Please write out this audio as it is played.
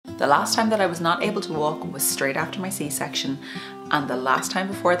The last time that I was not able to walk was straight after my C-section, and the last time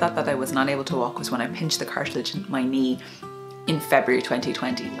before that I was not able to walk was when I pinched the cartilage in my knee in February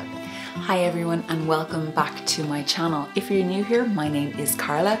 2020. Hi everyone and welcome back to my channel. If you're new here, my name is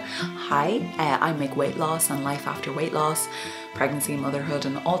Carla. Hi, I make weight loss and life after weight loss, pregnancy, motherhood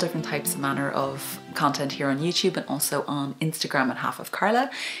and all different types of manner of content here on YouTube and also on Instagram at HalfofCarla.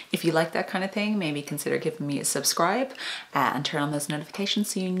 If you like that kind of thing, maybe consider giving me a subscribe and turn on those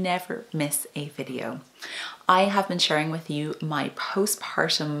notifications so you never miss a video. I have been sharing with you my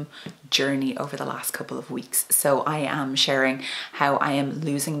postpartum journey over the last couple of weeks. So I am sharing how I am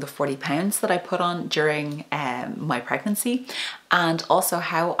losing the 40 pounds that I put on during my pregnancy, and also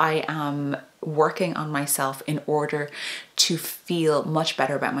how I am working on myself in order to feel much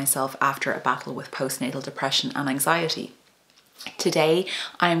better about myself after a battle with postnatal depression and anxiety. Today,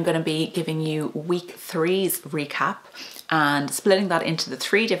 I'm going to be giving you week 3's recap and splitting that into the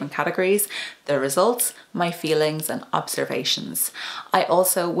 3 different categories: the results, my feelings and observations. I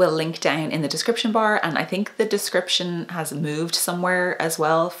also will link down in the description bar, and I think the description has moved somewhere as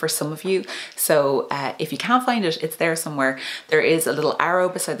well for some of you. So if you can't find it, it's there somewhere. There is a little arrow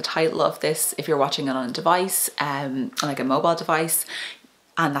beside the title of this if you're watching it on a device, like a mobile device.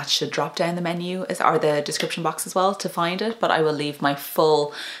 And that should drop down the menu or the description box as well to find it. But I will leave my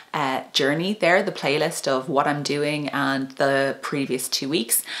full journey there, the playlist of what I'm doing and the previous 2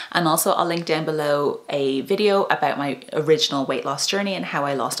 weeks. And also I'll link down below a video about my original weight loss journey and how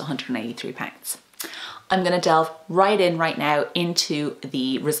I lost 183 pounds. I'm going to delve right in right now into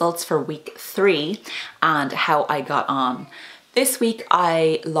the results for week 3 and how I got on. This week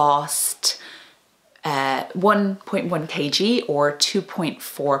I lost 1.1 kg or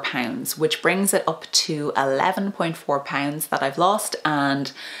 2.4 pounds, which brings it up to 11.4 pounds that I've lost,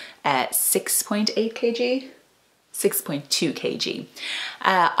 and 6.8 kg, 6.2 kg.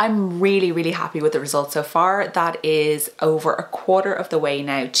 I'm really happy with the results so far. That is over a quarter of the way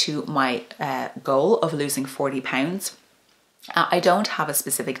now to my goal of losing 40 pounds. I don't have a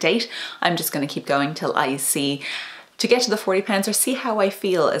specific date. I'm just going to keep going till I see to get to the 40 pounds or see how I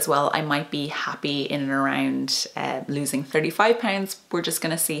feel as well. I might be happy in and around losing 35 pounds. We're just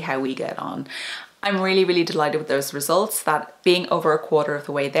gonna see how we get on. I'm really delighted with those results. That being over a quarter of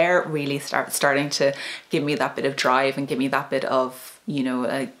the way there really starting to give me that bit of drive and give me that bit of, you know,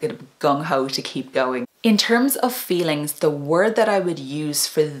 a bit of gung-ho to keep going. In terms of feelings, the word that I would use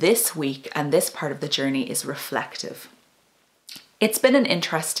for this week and this part of the journey is reflective. It's been an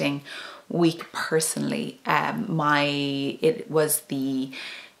interesting week personally. It was the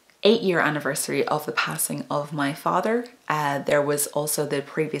 8-year anniversary of the passing of my father. There was also the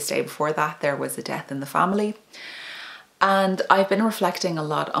previous day before that, there was a death in the family. And I've been reflecting a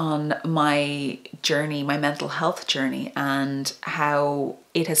lot on my journey, my mental health journey, and how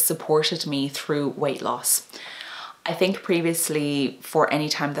it has supported me through weight loss. I think previously, for any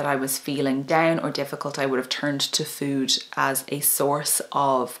time that I was feeling down or difficult, I would have turned to food as a source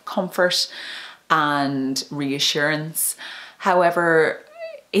of comfort and reassurance. However,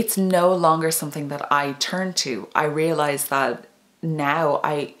 it's no longer something that I turn to. I realize that now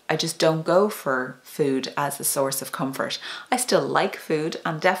I just don't go for food as a source of comfort. I still like food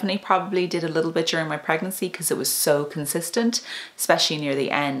and definitely probably did a little bit during my pregnancy because it was so consistent, especially near the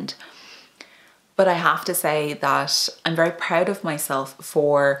end. But I have to say that I'm very proud of myself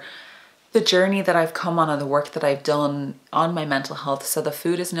for the journey that I've come on and the work that I've done on my mental health. So the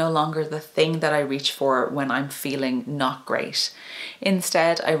food is no longer the thing that I reach for when I'm feeling not great.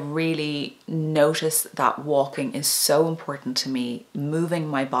 Instead, I really notice that walking is so important to me, moving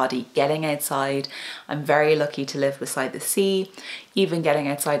my body, getting outside. I'm very lucky to live beside the sea, even getting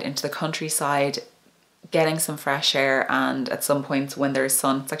outside into the countryside, getting some fresh air, and at some points when there's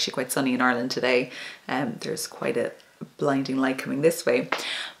sun, it's actually quite sunny in Ireland today, there's quite a blinding light coming this way,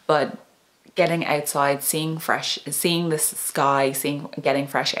 but getting outside, seeing the sky, getting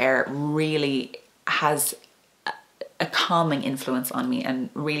fresh air really has a calming influence on me and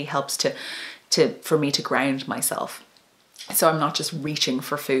really helps for me to ground myself. So I'm not just reaching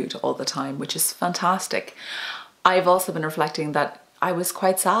for food all the time, which is fantastic. I've also been reflecting that I was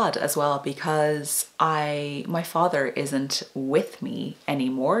quite sad as well because my father isn't with me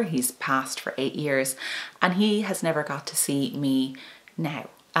anymore. He's passed for 8 years and he has never got to see me now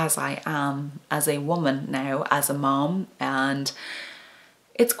as I am, as a woman now, as a mom, and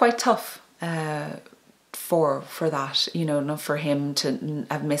it's quite tough for that, you know, not for him to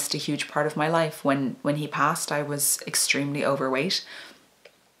have missed a huge part of my life. When he passed, I was extremely overweight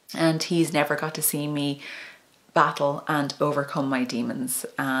and he's never got to see me battle and overcome my demons,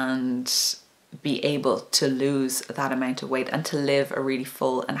 and be able to lose that amount of weight and to live a really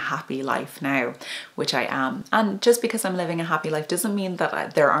full and happy life now, which I am. And just because I'm living a happy life doesn't mean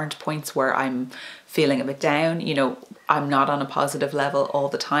that there aren't points where I'm feeling a bit down. You know, I'm not on a positive level all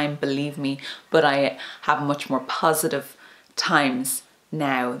the time, believe me, but I have much more positive times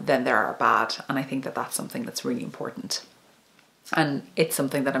now than there are bad. And I think that that's something that's really important. And it's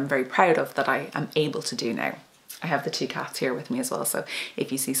something that I'm very proud of that I am able to do now. I have the two cats here with me as well, so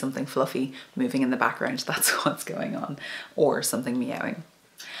if you see something fluffy moving in the background, that's what's going on, or something meowing.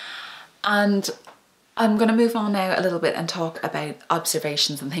 And I'm going to move on now a little bit and talk about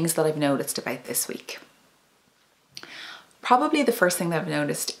observations and things that I've noticed about this week. Probably the first thing that I've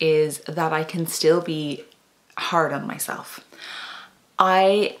noticed is that I can still be hard on myself.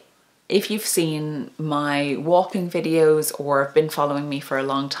 If you've seen my walking videos or have been following me for a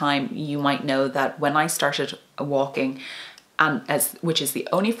long time, you might know that when I started walking, which is the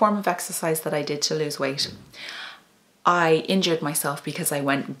only form of exercise that I did to lose weight, I injured myself because I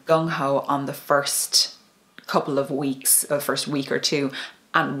went gung-ho on the first couple of weeks, first week or two,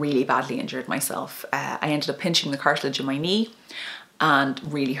 and really badly injured myself. I ended up pinching the cartilage in my knee and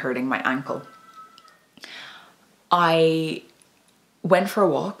really hurting my ankle. I went for a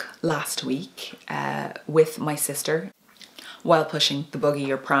walk last week with my sister while pushing the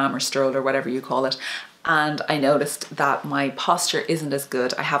buggy or pram or stroller or whatever you call it, and I noticed that my posture isn't as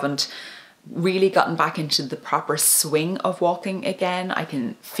good. I haven't really gotten back into the proper swing of walking again. I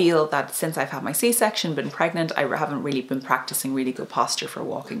can feel that since I've had my C-section, been pregnant, I haven't really been practicing really good posture for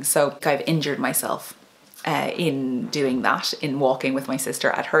walking. So I've injured myself in doing that, in walking with my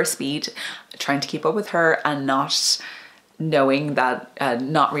sister at her speed, trying to keep up with her and not knowing that,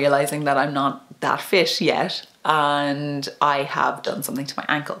 not realizing that I'm not that fit yet, and I have done something to my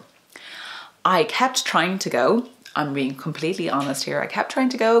ankle. I kept trying to go. I'm being completely honest here. I kept trying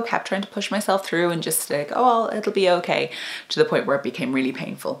to go, kept trying to push myself through and just like, oh, well, it'll be okay, to the point where it became really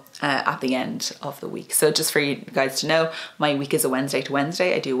painful at the end of the week. So just for you guys to know, my week is a Wednesday to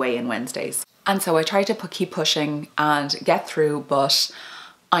Wednesday. I do weigh-in Wednesdays. And so I tried to keep pushing and get through, but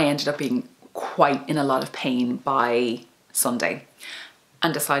I ended up being quite in a lot of pain by Sunday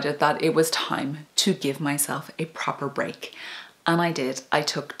and decided that it was time to give myself a proper break. And I did. I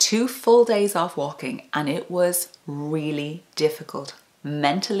took 2 full days off walking, and it was really difficult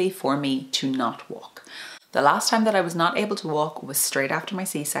mentally for me to not walk. The last time that I was not able to walk was straight after my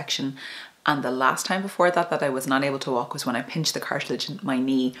C-section, and the last time before that I was not able to walk was when I pinched the cartilage in my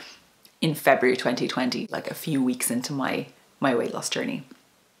knee in February 2020, like a few weeks into my weight loss journey.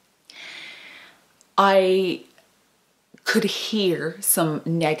 I could hear some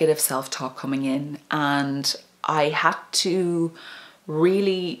negative self-talk coming in, and I had to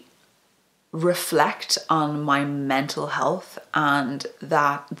really reflect on my mental health, and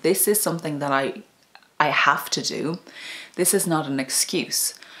that this is something that I have to do. This is not an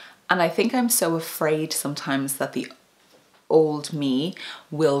excuse. And I think I'm so afraid sometimes that the old me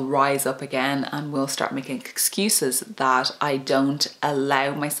will rise up again and will start making excuses, that I don't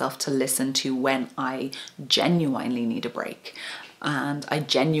allow myself to listen to when I genuinely need a break. And I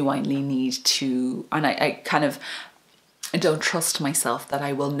genuinely need to, and I kind of don't trust myself that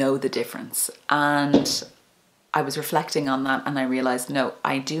I will know the difference. And I was reflecting on that, and I realized, no,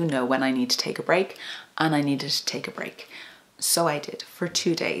 I do know when I need to take a break, and I needed to take a break. So I did for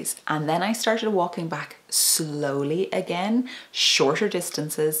 2 days. And then I started walking back slowly again, shorter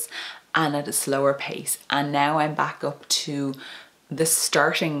distances and at a slower pace. And now I'm back up to the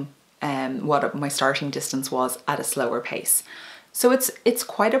starting, what my starting distance was at a slower pace. So it's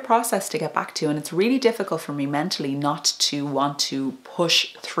quite a process to get back to, and it's really difficult for me mentally not to want to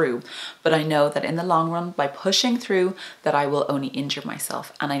push through. But I know that in the long run, by pushing through, that I will only injure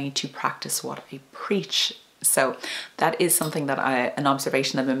myself, and I need to practice what I preach. So that is something that an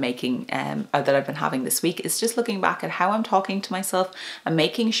observation I've been making, that I've been having this week, is just looking back at how I'm talking to myself and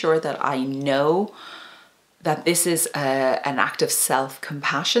making sure that I know that this is an act of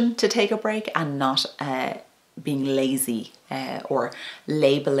self-compassion to take a break, and not being lazy or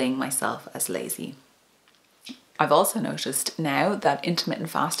labeling myself as lazy. I've also noticed now that intermittent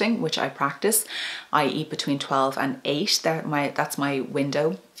fasting, which I practice, I eat between 12 and 8, that's my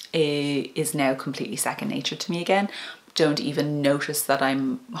window, is now completely second nature to me again. Don't even notice that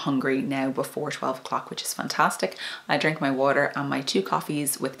I'm hungry now before 12 o'clock, which is fantastic. I drink my water and my 2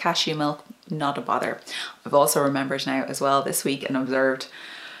 coffees with cashew milk, not a bother. I've also remembered now as well this week and observed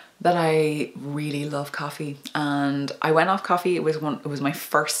that I really love coffee, and I went off coffee. It was my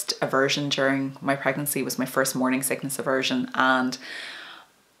first aversion during my pregnancy. It was my first morning sickness aversion, and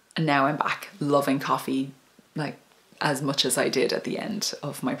now I'm back loving coffee like as much as I did at the end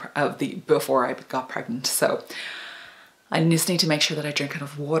of before I got pregnant. So I just need to make sure that I drink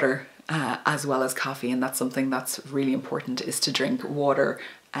enough water as well as coffee, and that's something that's really important, is to drink water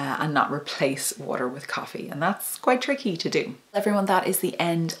and not replace water with coffee, and that's quite tricky to do. Everyone, that is the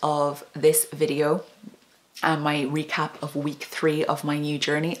end of this video and my recap of week 3 of my new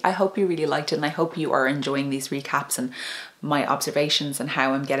journey. I hope you really liked it, and I hope you are enjoying these recaps and my observations and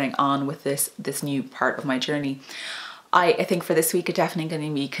how I'm getting on with this new part of my journey. I think for this week, I'm definitely going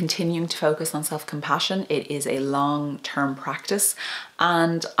to be continuing to focus on self-compassion. It is a long-term practice,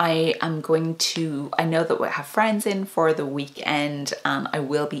 and I know that we have friends in for the weekend and I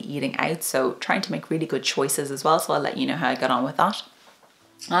will be eating out, so trying to make really good choices as well. So I'll let you know how I got on with that.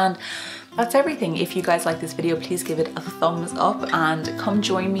 And that's everything. If you guys like this video, please give it a thumbs up and come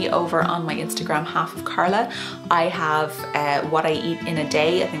join me over on my Instagram, HalfofCarla. I have what I eat in a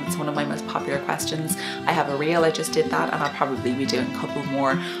day. I think it's one of my most popular questions. I have a reel, I just did that, and I'll probably be doing a couple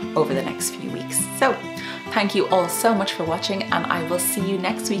more over the next few weeks. So thank you all so much for watching, and I will see you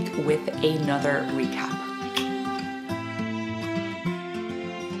next week with another recap.